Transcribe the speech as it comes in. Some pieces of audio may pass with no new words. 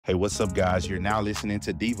Hey, what's up, guys? You're now listening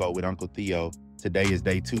to Devo with Uncle Theo. Today is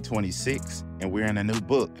day 226, and we're in a new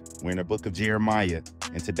book. We're in the book of Jeremiah,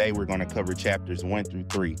 and today we're going to cover chapters 1 through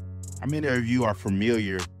 3. How many of you are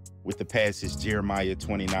familiar with the passage Jeremiah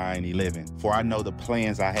 29:11? For I know the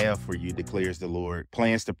plans I have for you, declares the Lord,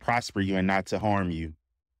 plans to prosper you and not to harm you,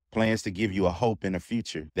 plans to give you a hope in the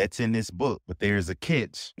future. That's in this book, but there's a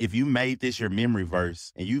catch. If you made this your memory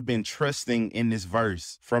verse and you've been trusting in this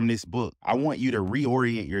verse from this book, I want you to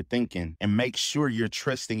reorient your thinking and make sure you're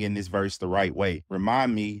trusting in this verse the right way.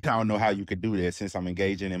 Remind me, I don't know how you could do that since I'm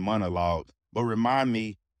engaging in monologues, but remind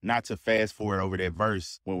me not to fast forward over that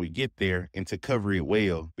verse when we get there and to cover it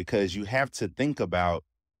well, because you have to think about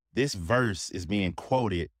this verse is being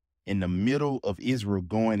quoted in the middle of Israel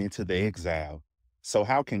going into the exile. So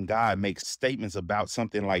how can God make statements about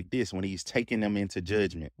something like this when he's taking them into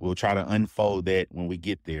judgment? We'll try to unfold that when we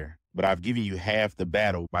get there. But I've given you half the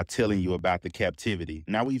battle by telling you about the captivity.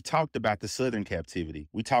 Now, we've talked about the southern captivity.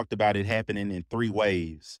 We talked about it happening in 3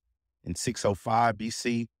 waves: in 605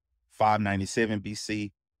 BC, 597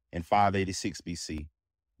 BC, and 586 BC.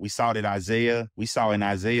 We saw in Isaiah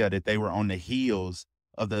that they were on the heels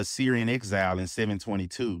of the Assyrian exile in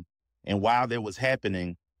 722. And while that was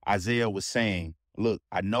happening, Isaiah was saying, look,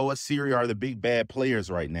 I know Assyria are the big bad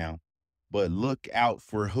players right now, but look out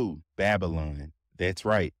for who? Babylon. That's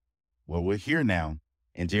right. Well, we're here now,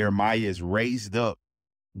 and Jeremiah is raised up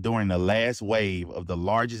during the last wave of the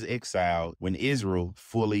largest exile when Israel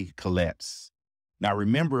fully collapsed. Now,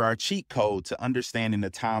 remember our cheat code to understanding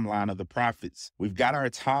the timeline of the prophets. We've got our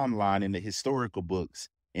timeline in the historical books,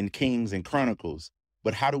 in Kings and Chronicles.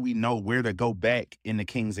 But how do we know where to go back in the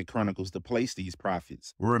Kings and Chronicles to place these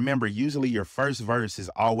prophets? Well, remember, usually your first verse is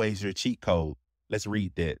always your cheat code. Let's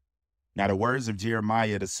read that. Now, the words of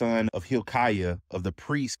Jeremiah, the son of Hilkiah, of the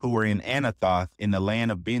priests who were in Anathoth in the land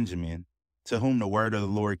of Benjamin, to whom the word of the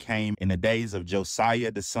Lord came in the days of Josiah,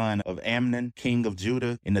 the son of Abner, king of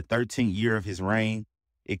Judah, in the 13th year of his reign.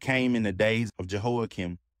 It came in the days of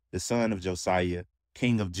Jehoiakim, the son of Josiah,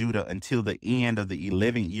 king of Judah, until the end of the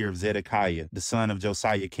 11th year of Zedekiah, the son of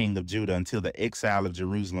Josiah, king of Judah, until the exile of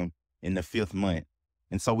Jerusalem in the 5th month.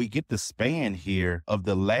 And so we get the span here of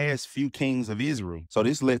the last few kings of Israel. So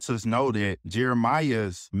this lets us know that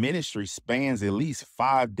Jeremiah's ministry spans at least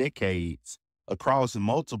 5 decades across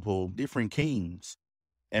multiple different kings.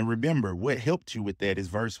 And remember, what helped you with that is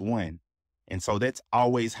verse 1. And so that's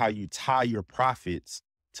always how you tie your prophets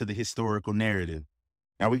to the historical narrative.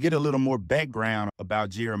 Now we get a little more background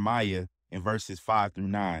about Jeremiah in verses 5 through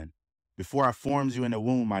 9. Before I formed you in the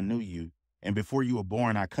womb, I knew you, and before you were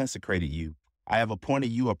born, I consecrated you. I have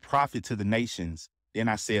appointed you a prophet to the nations. Then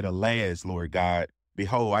I said, alas, Lord God,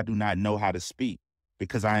 behold, I do not know how to speak,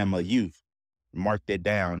 because I am a youth. Mark that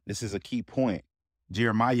down. This is a key point.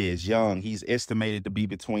 Jeremiah is young. He's estimated to be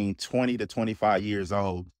between 20 to 25 years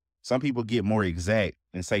old. Some people get more exact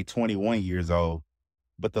and say 21 years old.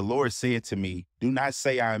 But the Lord said to me, do not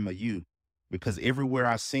say I am a youth, because everywhere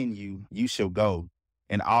I send you, you shall go,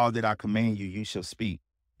 and all that I command you, you shall speak.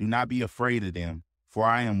 Do not be afraid of them, for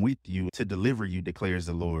I am with you to deliver you, declares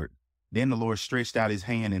the Lord. Then the Lord stretched out his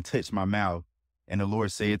hand and touched my mouth. And the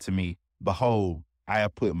Lord said to me, behold, I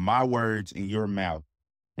have put my words in your mouth.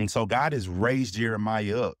 And so God has raised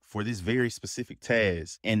Jeremiah up for this very specific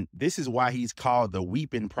task. And this is why he's called the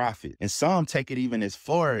weeping prophet. And some take it even as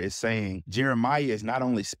far as saying Jeremiah is not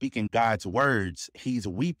only speaking God's words, he's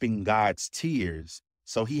weeping God's tears.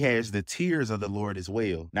 So he has the tears of the Lord as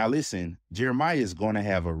well. Now listen, Jeremiah is going to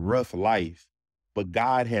have a rough life, but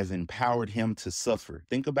God has empowered him to suffer.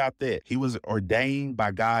 Think about that. He was ordained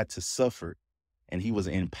by God to suffer, and he was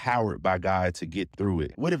empowered by God to get through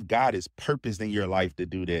it. What if God is purposed in your life to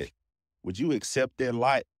do that? Would you accept that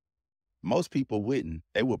lot? Most people wouldn't.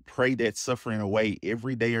 They would pray that suffering away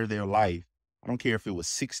every day of their life. I don't care if it was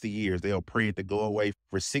 60 years. They'll pray it to go away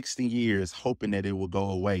for 60 years, hoping that it will go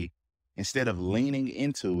away, instead of leaning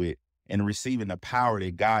into it and receiving the power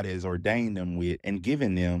that God has ordained them with and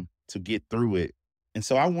given them to get through it. And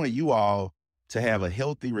so I want you all to have a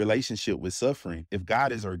healthy relationship with suffering. If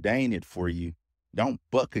God has ordained it for you, don't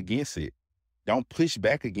buck against it. Don't push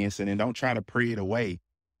back against it, and don't try to pray it away.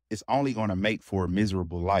 It's only going to make for a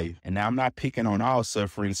miserable life. And now I'm not picking on all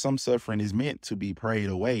suffering. Some suffering is meant to be prayed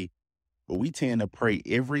away, but we tend to pray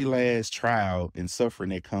every last trial and suffering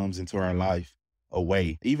that comes into our life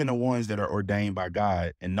away, even the ones that are ordained by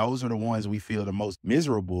God. And those are the ones we feel the most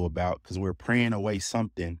miserable about because we're praying away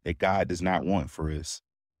something that God does not want for us.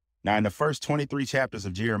 Now, in the first 23 chapters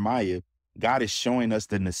of Jeremiah, God is showing us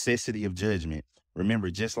the necessity of judgment.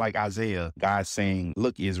 Remember, just like Isaiah, God's saying,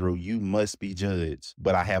 look, Israel, you must be judged,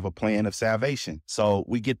 but I have a plan of salvation. So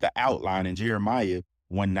we get the outline in Jeremiah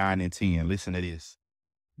 1, 9, and 10. Listen to this.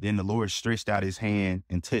 Then the Lord stretched out his hand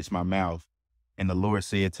and touched my mouth. And the Lord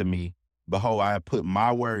said to me, behold, I have put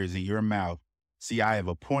my words in your mouth. See, I have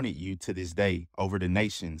appointed you to this day over the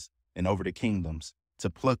nations and over the kingdoms, to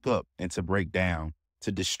pluck up and to break down,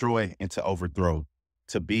 to destroy and to overthrow,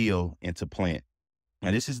 to build and to plant.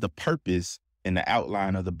 Now, this is the purpose and the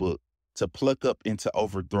outline of the book: to pluck up and to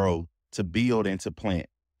overthrow, to build and to plant.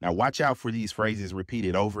 Now, watch out for these phrases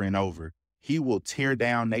repeated over and over. He will tear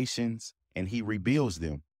down nations and he rebuilds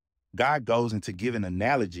them. God goes into giving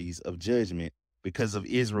analogies of judgment because of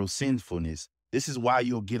Israel's sinfulness. This is why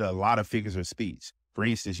you'll get a lot of figures of speech. For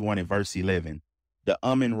instance, one in verse 11, the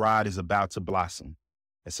almond rod is about to blossom.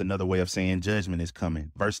 That's another way of saying judgment is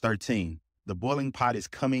coming. Verse 13, the boiling pot is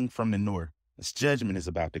coming from the north. This judgment is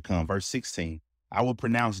about to come. Verse 16, I will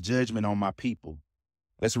pronounce judgment on my people.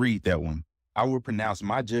 Let's read that one. I will pronounce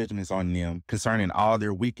my judgments on them concerning all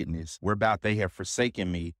their wickedness, whereby they have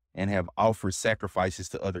forsaken me and have offered sacrifices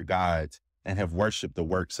to other gods and have worshiped the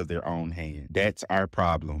works of their own hand. That's our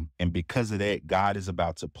problem. And because of that, God is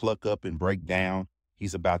about to pluck up and break down.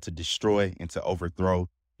 He's about to destroy and to overthrow,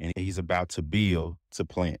 and he's about to build, to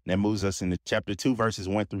plant. That moves us into chapter 2, verses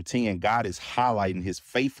 1 through 10. God is highlighting his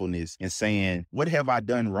faithfulness and saying, what have I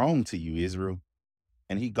done wrong to you, Israel?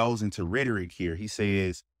 And he goes into rhetoric here. He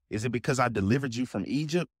says, is it because I delivered you from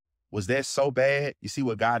Egypt? Was that so bad? You see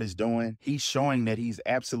what God is doing? He's showing that he's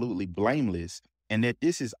absolutely blameless and that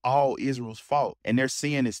this is all Israel's fault. And their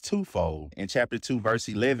sin is twofold. In chapter 2, verse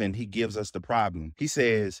 11, he gives us the problem. He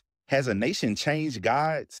says, has a nation changed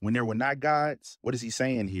gods when there were not gods? What is he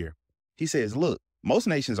saying here? He says, look, most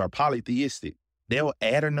nations are polytheistic. They'll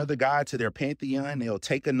add another god to their pantheon. They'll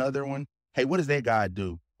take another one. Hey, what does that God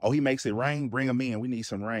do? Oh, he makes it rain. Bring them in. We need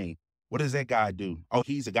some rain. What does that God do? Oh,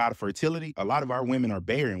 he's a God of fertility. A lot of our women are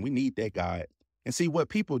barren. We need that God. And see, what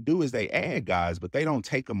people do is they add gods, but they don't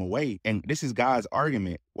take them away. And this is God's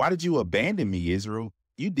argument. Why did you abandon me, Israel?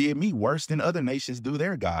 You did me worse than other nations do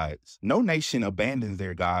their gods. No nation abandons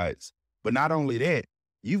their gods. But not only that,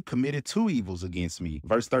 you've committed two evils against me.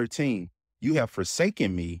 Verse 13, you have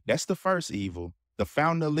forsaken me. That's the first evil, the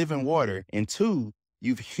fountain of living water. And two,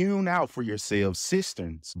 you've hewn out for yourselves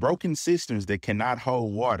cisterns, broken cisterns that cannot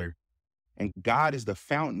hold water. And God is the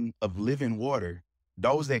fountain of living water.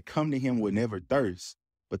 Those that come to him will never thirst,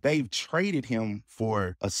 but they've traded him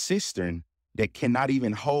for a cistern that cannot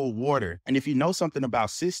even hold water. And if you know something about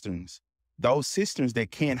cisterns, those cisterns that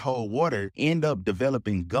can't hold water end up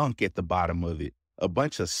developing gunk at the bottom of it, a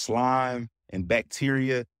bunch of slime and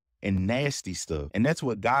bacteria and nasty stuff. And that's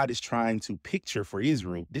what God is trying to picture for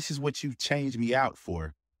Israel. This is what you've changed me out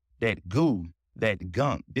for, that goo, that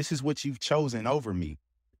gunk. This is what you've chosen over me.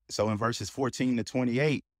 So in verses 14 to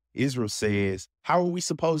 28, Israel says, how are we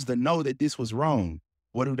supposed to know that this was wrong?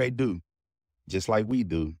 What do? Just like we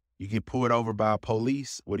do. You get pulled over by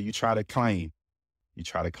police. What do you try to claim? You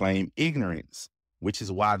try to claim ignorance, which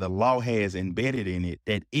is why the law has embedded in it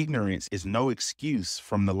that ignorance is no excuse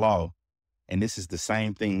from the law. And this is the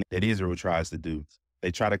same thing that Israel tries to do.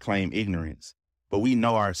 They try to claim ignorance, but we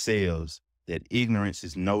know ourselves that ignorance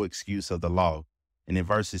is no excuse of the law. And in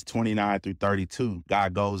verses 29 through 32,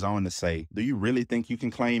 God goes on to say, do you really think you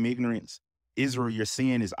can claim ignorance? Israel, your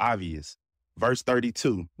sin is obvious. Verse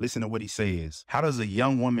 32, listen to what he says. How does a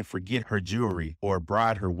young woman forget her jewelry or a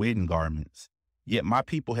bride her wedding garments? Yet my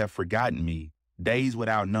people have forgotten me, days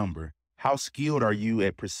without number. How skilled are you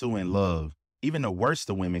at pursuing love? Even the worst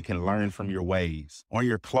of women can learn from your ways. On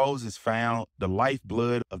your clothes is found the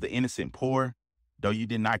lifeblood of the innocent poor, though you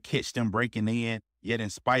did not catch them breaking in. Yet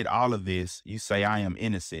in spite of all of this, you say, I am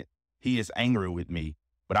innocent. He is angry with me,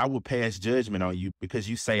 but I will pass judgment on you because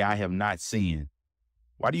you say I have not sinned.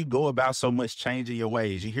 Why do you go about so much changing your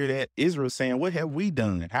ways? You hear that? Israel saying, what have we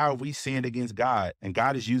done? How have we sinned against God? And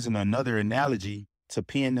God is using another analogy to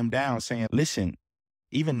pin them down, saying, listen,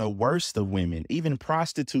 even the worst of women, even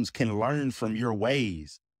prostitutes can learn from your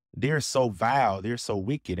ways. They're so vile, they're so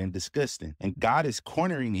wicked and disgusting. And God is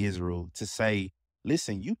cornering Israel to say,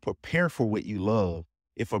 listen, you prepare for what you love.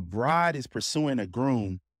 If a bride is pursuing a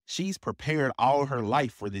groom, she's prepared all her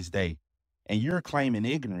life for this day. And you're claiming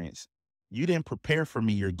ignorance. You didn't prepare for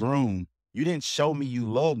me, your groom. You didn't show me you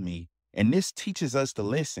love me. And this teaches us the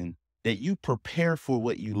lesson that you prepare for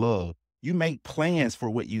what you love. You make plans for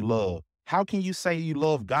what you love. How can you say you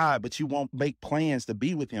love God, but you won't make plans to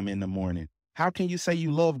be with him in the morning? How can you say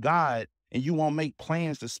you love God and you won't make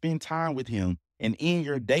plans to spend time with him and end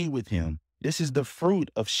your day with him? This is the fruit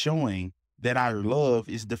of showing that our love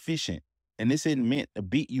is deficient. And this isn't meant to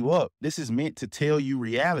beat you up. This is meant to tell you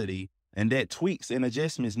reality and that tweaks and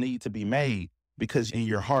adjustments need to be made because in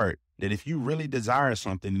your heart, that if you really desire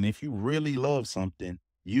something and if you really love something,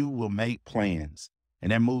 you will make plans.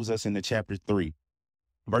 And that moves us into chapter 3.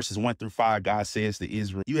 Verses 1-5, God says to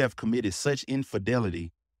Israel, you have committed such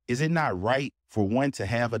infidelity. Is it not right for one to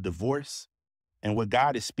have a divorce? And what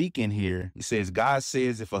God is speaking here, he says, God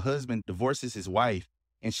says if a husband divorces his wife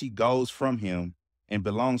and she goes from him and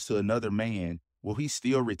belongs to another man, will he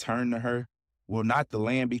still return to her? Will not the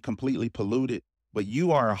land be completely polluted? But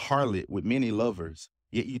you are a harlot with many lovers,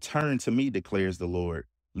 yet you turn to me, declares the Lord.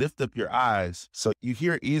 Lift up your eyes. So you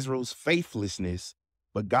hear Israel's faithlessness,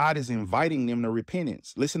 but God is inviting them to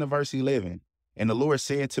repentance. Listen to verse 11. And the Lord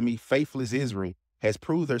said to me, faithless Israel has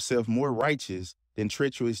proved herself more righteous than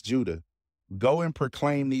treacherous Judah. Go and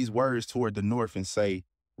proclaim these words toward the north and say,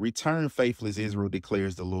 return, faithless Israel,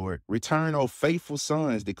 declares the Lord. Return, O faithful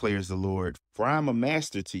sons, declares the Lord, for I am a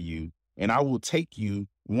master to you, and I will take you,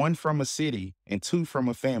 one from a city and two from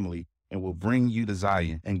a family, and will bring you to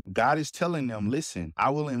Zion. And God is telling them, listen, I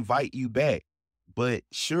will invite you back, but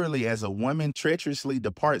surely as a woman treacherously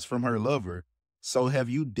departs from her lover, so have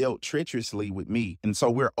you dealt treacherously with me. And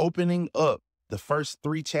so we're opening up the first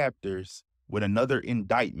 3 chapters with another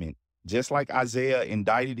indictment. Just like Isaiah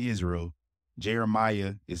indicted Israel,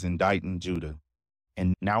 Jeremiah is indicting Judah.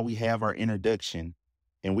 And now we have our introduction,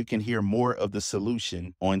 and we can hear more of the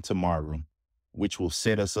solution on tomorrow, which will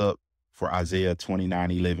set us up for Isaiah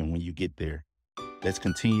 29:11 when you get there. Let's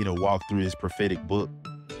continue to walk through this prophetic book,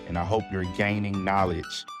 and I hope you're gaining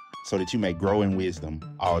knowledge so that you may grow in wisdom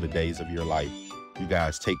all the days of your life. You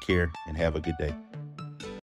guys take care and have a good day.